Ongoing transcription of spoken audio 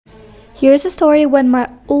Here's a story when my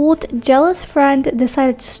old jealous friend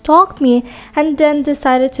decided to stalk me and then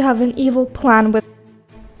decided to have an evil plan with me.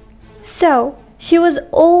 So, she was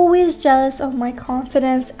always jealous of my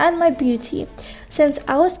confidence and my beauty, since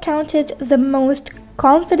I was counted the most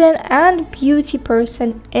confident and beauty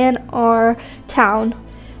person in our town.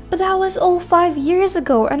 But that was all 5 years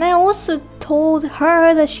ago, and I also told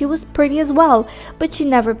her that she was pretty as well, but she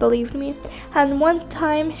never believed me. And one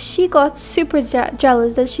time she got super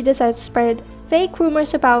jealous that she decided to spread fake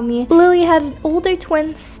rumors about me. Lily had an older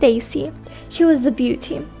twin, Stacy. She was the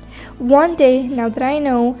beauty. One day, now that I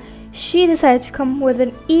know, she decided to come with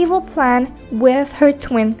an evil plan with her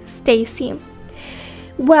twin, Stacy.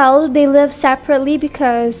 Well, they live separately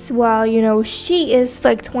because, well, you know, she is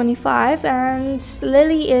like 25 and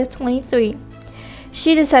Lily is 23.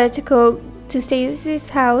 She decided to go to Stacy's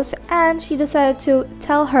house and she decided to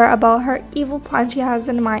tell her about her evil plan she has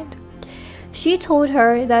in mind. She told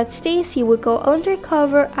her that Stacy would go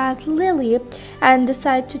undercover as Lily and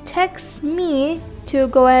decide to text me to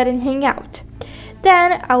go ahead and hang out.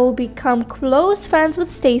 Then I will become close friends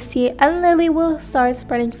with Stacy and Lily will start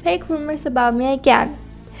spreading fake rumors about me again.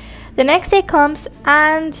 The next day comes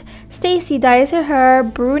and Stacy dyes her hair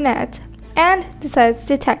brunette and decides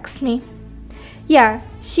to text me. Yeah,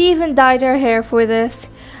 she even dyed her hair for this.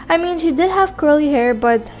 I mean, she did have curly hair,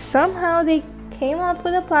 but somehow they came up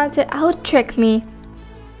with a plan to out-trick me.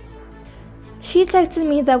 She texted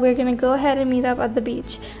me that we're gonna go ahead and meet up at the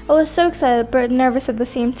beach. I was so excited but nervous at the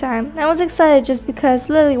same time. I was excited just because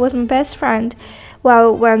Lily was my best friend.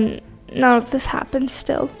 Well, when none of this happened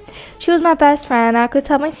still. She was my best friend. I could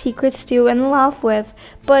tell my secrets to and laugh with.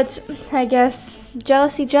 But I guess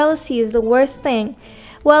jealousy is the worst thing.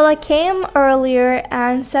 Well, I came earlier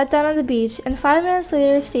and sat down on the beach, and 5 minutes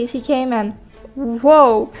later Stacy came in.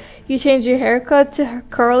 Whoa, you changed your haircut to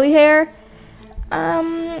curly hair?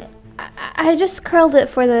 I just curled it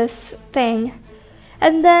for this thing.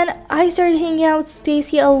 And then I started hanging out with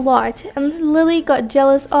Stacy a lot, and Lily got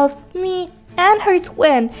jealous of me and her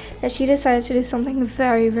twin that she decided to do something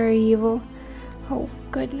very, very evil. Oh,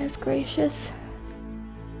 goodness gracious.